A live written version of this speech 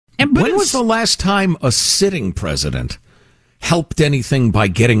When was the last time a sitting president helped anything by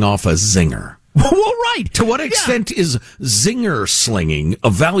getting off a zinger? Well, right. To what extent is zinger slinging a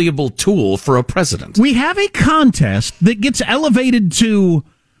valuable tool for a president? We have a contest that gets elevated to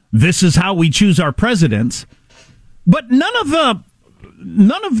this is how we choose our presidents, but none of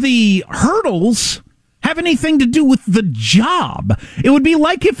the hurdles have anything to do with the job. It would be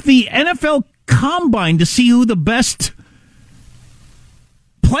like if the NFL Combine to see who the best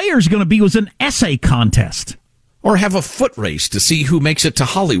player is going to be was an essay contest. Or have a foot race to see who makes it to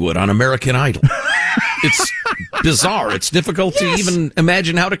Hollywood on American Idol. It's bizarre. It's difficult to even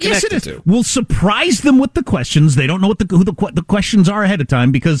imagine how to connect it to. We'll surprise them with the questions. They don't know what who the questions are ahead of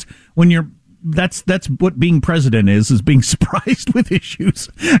time, because when that's what being president is being surprised with issues.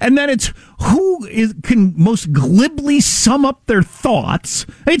 And then it's who can most glibly sum up their thoughts.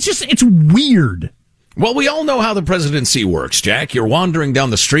 It's weird. Well, we all know how the presidency works, Jack. You're wandering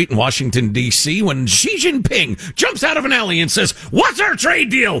down the street in Washington, D.C. when Xi Jinping jumps out of an alley and says, "What's our trade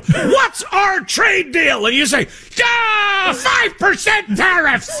deal? What's our trade deal?" And you say, 5%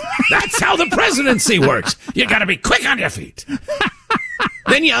 tariffs. That's how the presidency works. You got to be quick on your feet.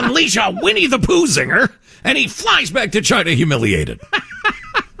 Then you unleash a Winnie the Pooh zinger, and he flies back to China humiliated.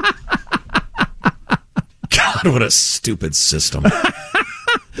 God, what a stupid system.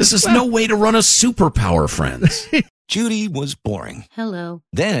 This is no way to run a superpower, friends. Judy was boring. Hello.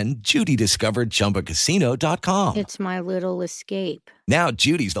 Then Judy discovered ChumbaCasino.com. It's my little escape. Now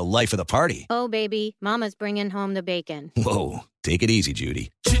Judy's the life of the party. Oh, baby, mama's bringing home the bacon. Whoa, take it easy,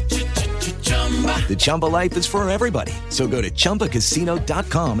 Judy. The Chumba life is for everybody. So go to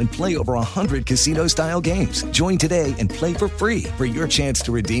ChumbaCasino.com and play over 100 casino-style games. Join today and play for free for your chance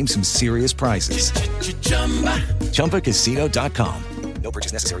to redeem some serious prizes. ChumbaCasino.com. No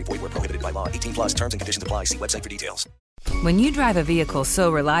purchase necessary. Void where prohibited by law. 18 plus terms and conditions apply. See website for details. When you drive a vehicle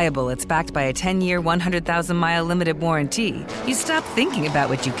so reliable it's backed by a 10-year, 100,000-mile limited warranty, you stop thinking about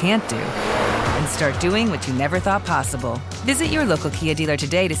what you can't do and start doing what you never thought possible. Visit your local Kia dealer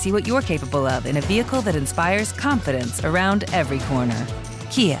today to see what you're capable of in a vehicle that inspires confidence around every corner.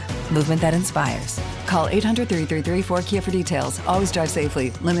 Kia, movement that inspires. Call 800-333-4KIA for details. Always drive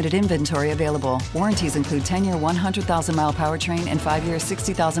safely. Limited inventory available. Warranties include 10-year 100,000-mile powertrain and 5-year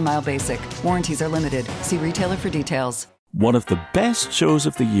 60,000-mile basic. Warranties are limited. See retailer for details. One of the best shows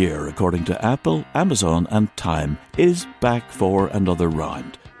of the year, according to Apple, Amazon, and Time, is back for another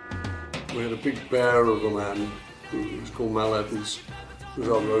round. We had a big bear of a man who was called Mal Evans, who was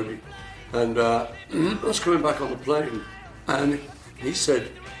our roadie. And I was coming back on the plane, and he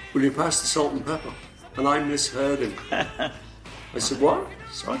said, "Will you pass the salt and pepper?" And I misheard him. I said, "What?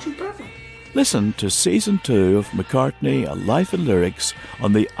 Sergeant Pepper?" Listen to Season 2 of McCartney, A Life in Lyrics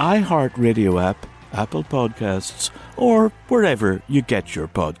on the iHeartRadio app, Apple Podcasts, or wherever you get your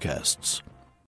podcasts.